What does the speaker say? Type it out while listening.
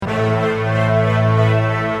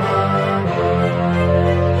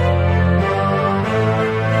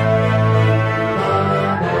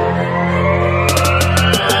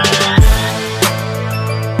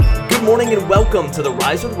Welcome to the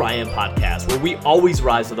Rise with Ryan podcast, where we always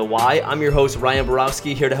rise with a Y. I'm your host, Ryan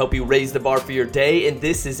Borowski, here to help you raise the bar for your day, and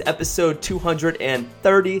this is episode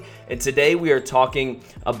 230, and today we are talking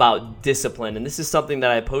about discipline, and this is something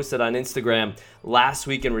that I posted on Instagram last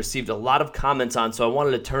week and received a lot of comments on, so I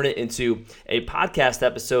wanted to turn it into a podcast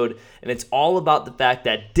episode, and it's all about the fact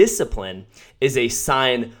that discipline is a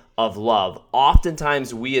sign of love.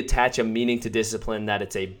 Oftentimes we attach a meaning to discipline that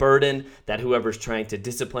it's a burden, that whoever's trying to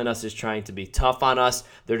discipline us is trying to be tough on us.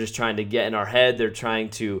 They're just trying to get in our head. They're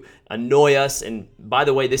trying to annoy us. And by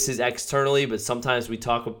the way, this is externally, but sometimes we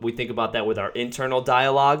think about that with our internal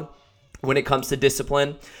dialogue when it comes to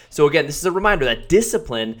discipline. So again, this is a reminder that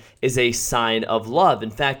discipline is a sign of love.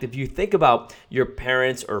 In fact, if you think about your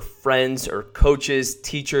parents or friends or coaches,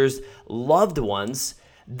 teachers, loved ones,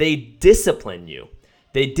 they discipline you.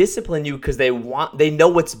 They discipline you because they know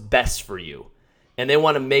what's best for you, and they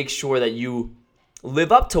want to make sure that you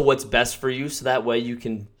live up to what's best for you so that way you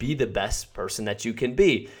can be the best person that you can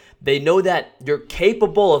be. They know that you're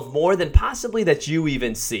capable of more than possibly that you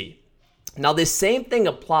even see. Now, this same thing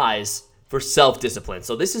applies for self-discipline.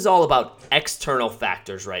 So this is all about external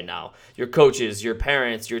factors right now. Your coaches, your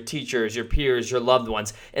parents, your teachers, your peers, your loved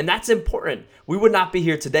ones, and that's important. We would not be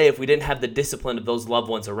here today if we didn't have the discipline of those loved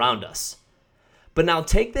ones around us. But now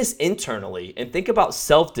take this internally and think about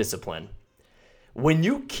self-discipline. When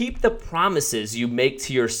you keep the promises you make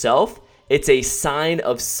to yourself, it's a sign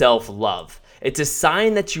of self-love. It's a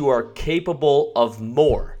sign that you are capable of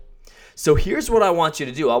more. So here's what I want you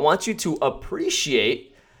to do. I want you to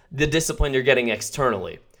appreciate the discipline you're getting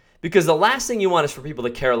externally. Because the last thing you want is for people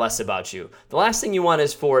to care less about you. The last thing you want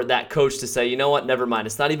is for that coach to say, you know what, never mind.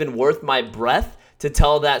 It's not even worth my breath to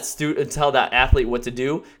tell that athlete what to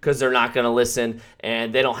do because they're not going to listen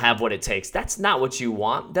and they don't have what it takes. That's not what you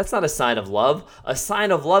want. That's not a sign of love. A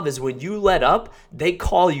sign of love is when you let up, they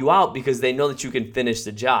call you out because they know that you can finish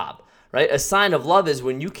the job, right? A sign of love is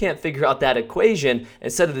when you can't figure out that equation,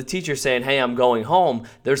 instead of the teacher saying, hey, I'm going home,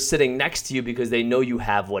 they're sitting next to you because they know you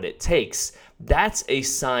have what it takes. That's a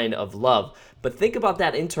sign of love. But think about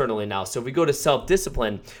that internally now. So if we go to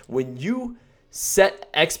self-discipline, when you set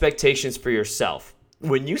expectations for yourself.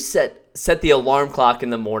 When you set the alarm clock in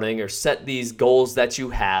the morning or set these goals that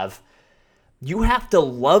you have to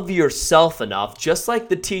love yourself enough, just like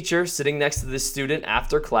the teacher sitting next to the student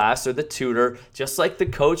after class or the tutor, just like the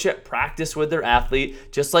coach at practice with their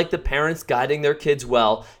athlete, just like the parents guiding their kids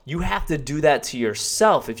well. You have to do that to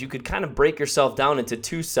yourself. If you could kind of break yourself down into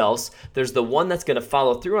two selves, there's the one that's going to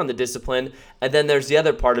follow through on the discipline, and then there's the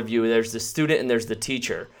other part of you. There's the student and there's the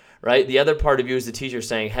teacher. Right? The other part of you is the teacher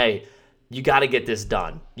saying, hey, you got to get this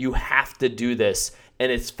done. You have to do this.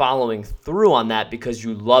 And it's following through on that because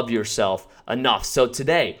you love yourself enough. So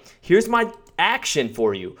today, here's my action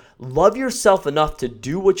for you. Love yourself enough to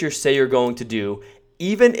do what you say you're going to do,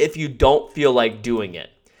 even if you don't feel like doing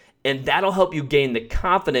it. And that'll help you gain the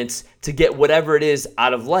confidence to get whatever it is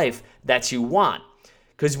out of life that you want.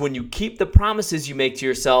 Because when you keep the promises you make to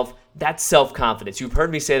yourself, that's self-confidence. You've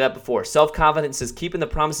heard me say that before. Self-confidence is keeping the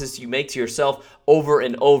promises you make to yourself over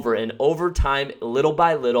and over. And over time, little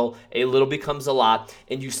by little, a little becomes a lot.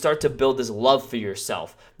 And you start to build this love for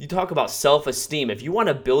yourself. You talk about self-esteem. If you want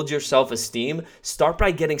to build your self-esteem, start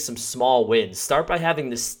by getting some small wins. Start by having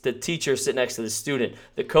the teacher sit next to the student,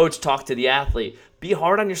 the coach talk to the athlete. Be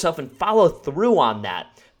hard on yourself and follow through on that.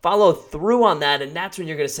 Follow through on that, and that's when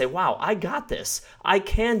you're going to say, wow, I got this. I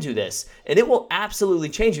can do this. And it will absolutely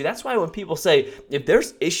change you. That's why when people say, if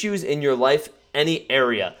there's issues in your life, any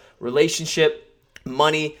area, relationship,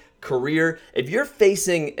 money, career, if you're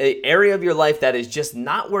facing an area of your life that is just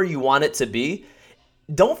not where you want it to be,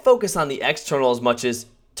 don't focus on the external as much as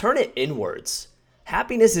turn it inwards.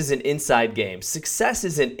 Happiness is an inside game. Success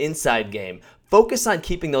is an inside game. Focus on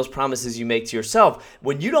keeping those promises you make to yourself.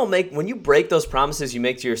 When you break those promises you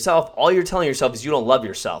make to yourself, all you're telling yourself is you don't love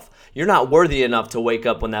yourself. You're not worthy enough to wake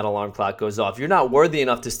up when that alarm clock goes off. You're not worthy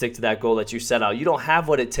enough to stick to that goal that you set out. You don't have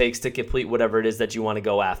what it takes to complete whatever it is that you want to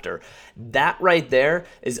go after. That right there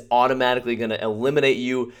is automatically going to eliminate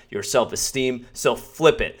your self-esteem. So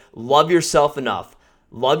flip it. Love yourself enough.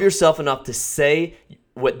 Love yourself enough to say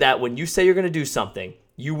that when you say you're going to do something,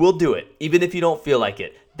 you will do it, even if you don't feel like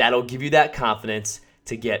it. That'll give you that confidence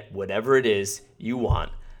to get whatever it is you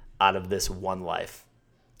want out of this one life.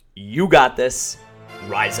 You got this.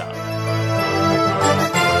 Rise up.